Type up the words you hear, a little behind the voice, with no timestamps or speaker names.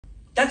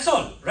That's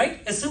all,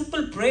 right? A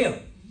simple prayer.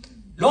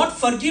 Lord,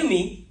 forgive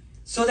me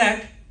so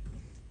that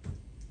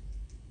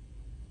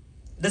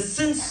the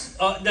sins,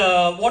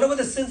 whatever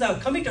the sins I've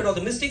committed or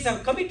the mistakes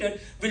I've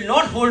committed will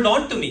not hold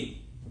on to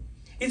me.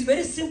 It's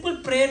very simple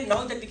prayer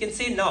now that we can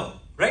say now,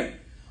 right?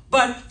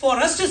 But for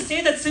us to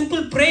say that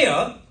simple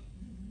prayer,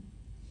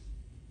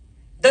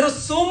 there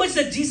was so much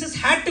that Jesus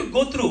had to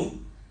go through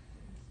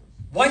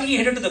while he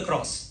headed to the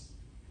cross.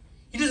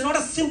 It is not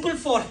as simple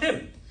for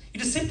him.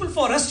 It is simple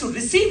for us to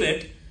receive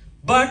it,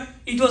 but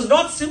it was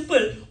not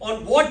simple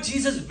on what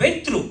Jesus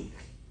went through.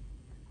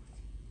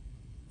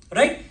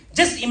 Right?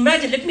 Just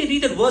imagine, let me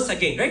read that verse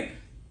again, right?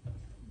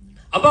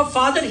 Above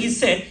Father, he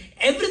said,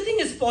 everything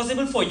is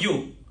possible for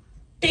you.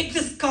 Take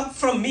this cup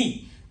from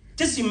me.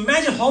 Just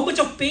imagine how much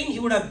of pain he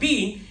would have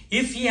been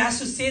if he has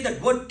to say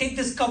that word, take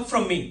this cup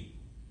from me.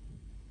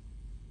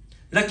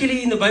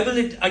 Luckily in the Bible,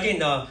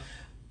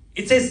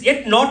 it says,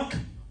 yet not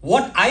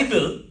what I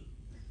will,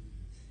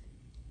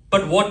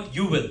 but what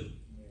you will.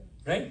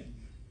 Right?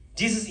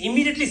 Jesus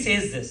immediately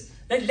says this.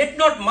 Let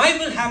not my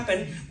will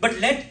happen, but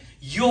let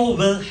your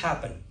will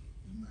happen.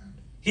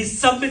 He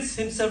submits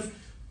himself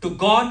to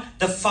God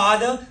the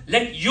Father.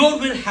 Let your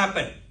will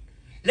happen.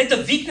 Let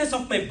the weakness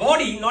of my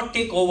body not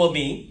take over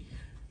me.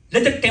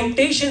 Let the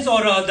temptations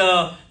or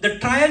the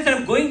trials that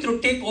I'm going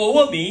through take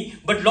over me.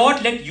 But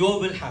Lord, let your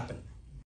will happen.